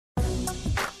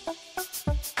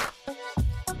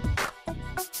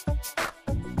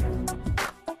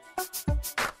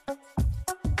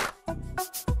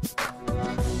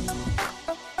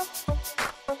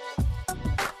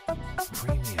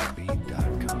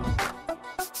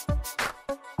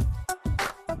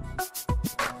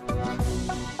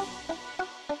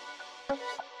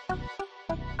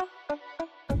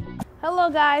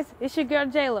Hello guys, it's your girl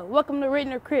Jayla. Welcome to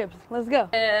Ritenour Cribs. Let's go.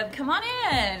 Come on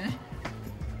in.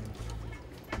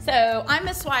 So I'm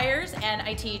Miss Swires and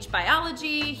I teach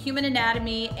biology, human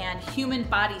anatomy, and human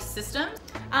body systems.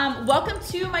 Welcome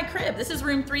to my crib. This is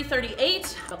room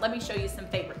 338, but let me show you some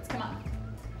favorites. Come on.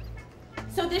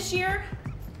 So this year,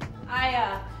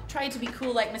 I tried to be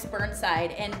cool like Miss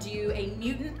Burnside and do a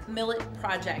mutant millet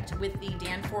project with the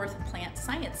Danforth Plant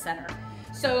Science Center.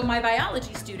 So my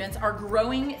biology students are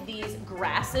growing these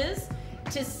grasses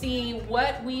to see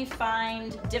what we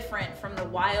find different from the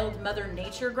wild Mother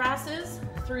Nature grasses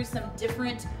through some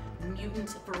different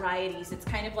mutant varieties. It's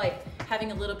kind of like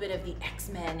having a little bit of the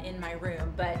X-Men in my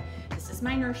room, but this is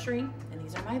my nursery and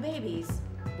these are my babies.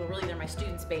 Well, really they're my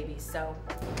students' babies, so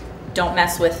don't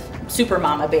mess with Super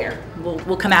Mama Bear.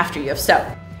 We'll come after you. So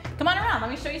come on around, let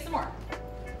me show you some more.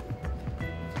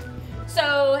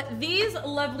 So these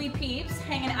lovely peeps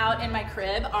hanging out in my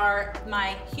crib are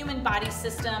my human body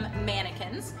system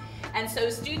mannequins. And so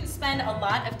students spend a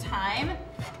lot of time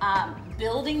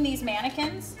building these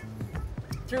mannequins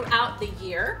throughout the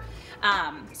year.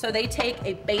 So they take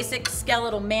a basic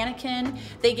skeletal mannequin,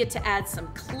 they get to add some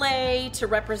clay to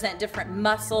represent different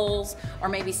muscles or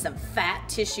maybe some fat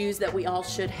tissues that we all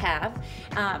should have.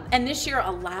 And this year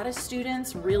a lot of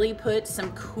students really put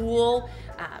some cool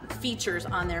features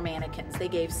on their mannequins. They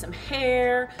gave some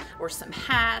hair or some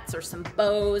hats or some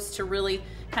bows to really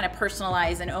kind of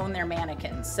personalize and own their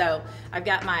mannequins. So I've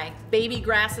got my baby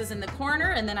grasses in the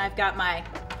corner and then I've got my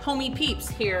homie peeps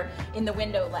here in the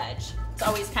window ledge. It's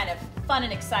always kind of fun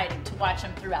and exciting to watch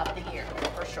them throughout the year,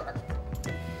 for sure.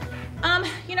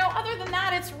 You know, other than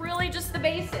that, it's really just the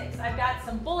basics. I've got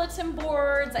some bulletin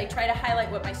boards. I try to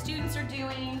highlight what my students are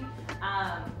doing.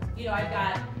 You know, I've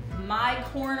got my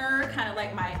corner, kind of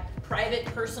like my private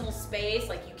personal space.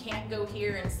 Like you can't go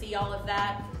here and see all of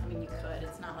that. I mean, you could.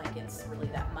 It's not like it's really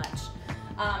that much.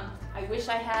 I wish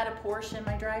I had a Porsche in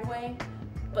my driveway,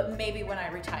 but maybe when I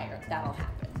retire, that'll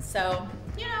happen. So,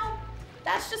 you know,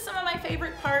 that's just some of my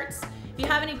favorite parts. If you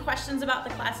have any questions about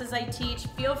the classes I teach,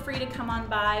 feel free to come on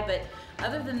by. But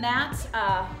other than that,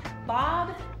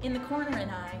 Bob in the corner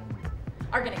and I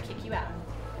are gonna kick you out.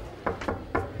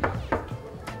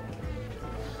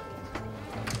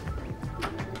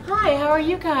 Hi, how are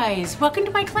you guys? Welcome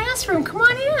to my classroom. Come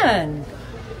on in.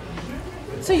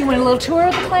 So you want a little tour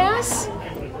of the class?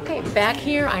 Okay, back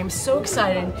here, I'm so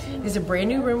excited. There's a brand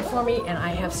new room for me and I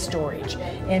have storage.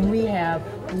 And we have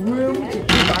room to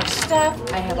keep our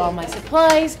stuff. I have all my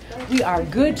supplies. We are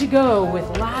good to go with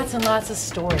lots and lots of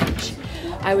storage.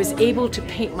 I was able to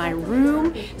paint my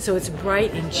room so it's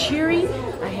bright and cheery.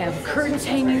 I have curtains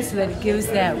hanging so that it gives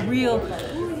that real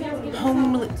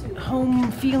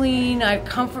home feeling,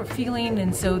 comfort feeling,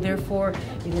 and so therefore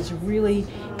it is really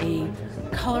a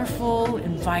colorful,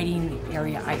 inviting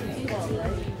area, I think.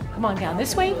 Come on down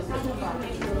this way.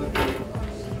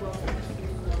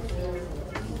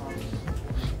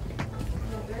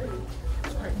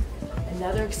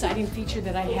 Another exciting feature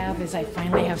that I have is I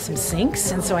finally have some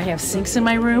sinks, and so I have sinks in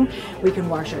my room. We can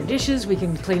wash our dishes, we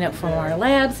can clean up from our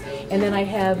labs, and then I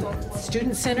have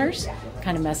student centers,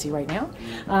 kind of messy right now,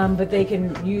 but they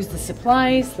can use the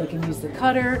supplies, they can use the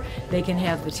cutter, they can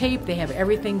have the tape, they have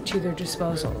everything to their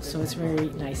disposal, so it's very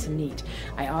nice and neat.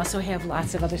 I also have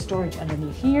lots of other storage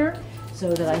underneath here,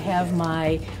 so that I have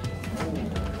my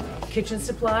kitchen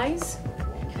supplies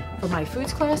for my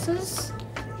foods classes.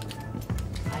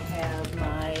 I have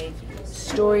my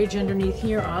storage underneath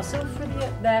here also for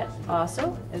that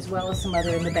also, as well as some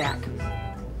other in the back.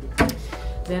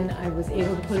 Then I was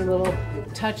able to put a little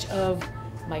touch of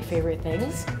my favorite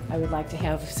things. I would like to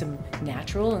have some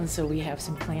natural, and so we have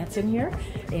some plants in here.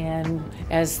 And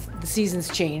as the seasons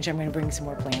change, I'm going to bring some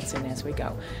more plants in as we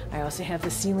go. I also have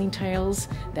the ceiling tiles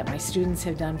that my students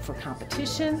have done for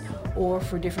competition or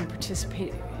for different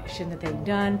participation that they've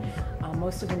done.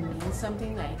 Most of them mean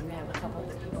something. I do have a couple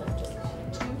that people have just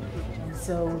listened to. And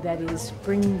so that is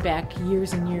bringing back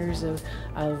years and years of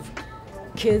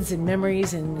kids and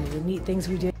memories and the neat things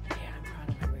we did. Yeah,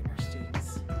 I'm proud of my Ritenour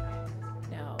students.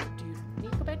 Now, do you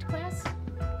need to go back to class?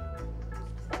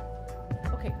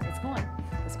 Okay, let's go on.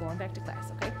 Let's go on back to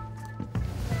class, okay?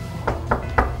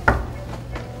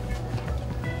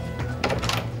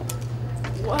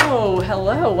 Whoa,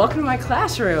 hello, welcome to my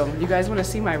classroom. You guys want to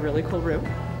see my really cool room?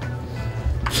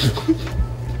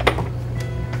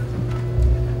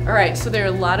 All right, so there are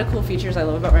a lot of cool features I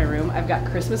love about my room. I've got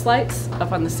Christmas lights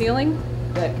up on the ceiling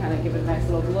that kind of give it a nice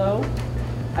little glow.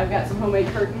 I've got some homemade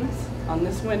curtains on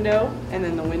this window and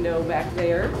then the window back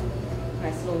there.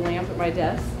 Nice little lamp at my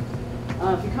desk.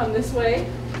 If you come this way,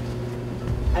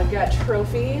 I've got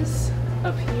trophies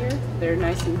up here. They're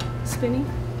nice and spinny.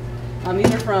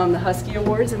 These are from the Husky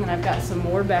Awards, and then I've got some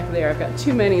more back there. I've got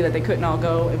too many that they couldn't all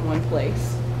go in one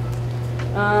place.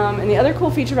 And the other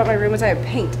cool feature about my room is I have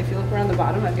paint. If you look around the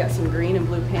bottom, I've got some green and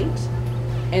blue paint.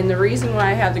 And the reason why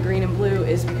I have the green and blue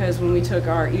is because when we took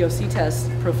our EOC test,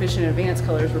 proficient and advanced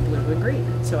colors were blue and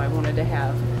green. So I wanted to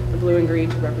have the blue and green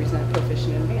to represent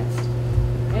proficient and advanced.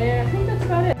 And I think that's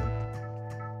about it.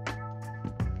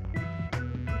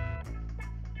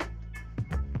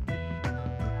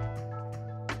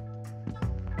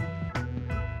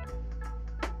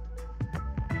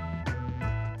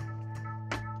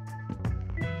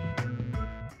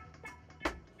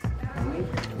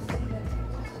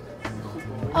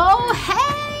 Oh,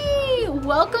 hey!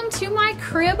 Welcome to my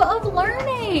crib of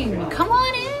learning. Come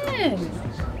on in.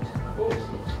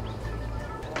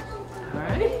 All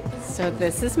right. So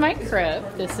this is my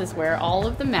crib. This is where all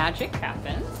of the magic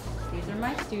happens. These are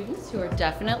my students who are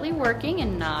definitely working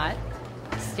and not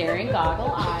staring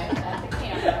goggle eyes at the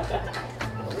camera.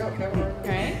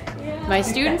 Right? My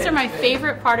students are my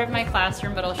favorite part of my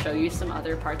classroom, but I'll show you some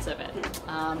other parts of it.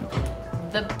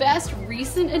 The best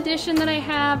recent addition that I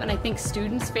have, and I think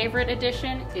students' favorite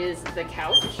addition, is the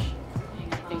couch,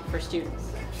 I think for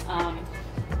students.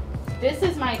 This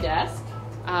is my desk.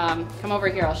 Come over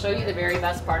here, I'll show you the very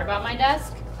best part about my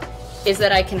desk, is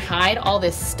that I can hide all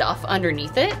this stuff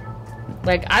underneath it.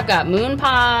 Like, I've got moon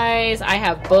pies, I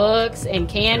have books and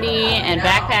candy and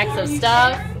backpacks of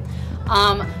stuff,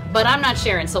 but I'm not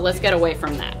sharing, so let's get away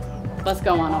from that. Let's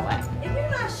go on away.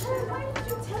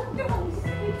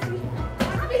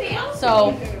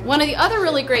 So one of the other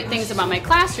really great things about my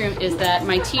classroom is that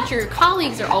my teacher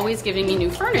colleagues are always giving me new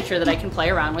furniture that I can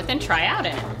play around with and try out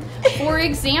in it. For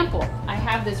example, I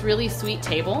have this really sweet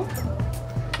table.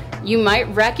 You might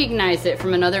recognize it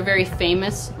from another very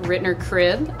famous Ritenour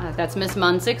crib. That's Miss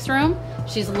Munsick's room.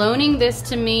 She's loaning this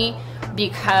to me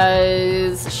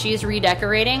because she's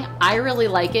redecorating. I really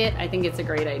like it. I think it's a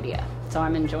great idea. So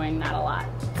I'm enjoying that a lot.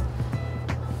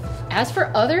 As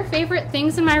for other favorite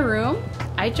things in my room,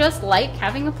 I just like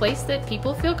having a place that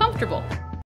people feel comfortable.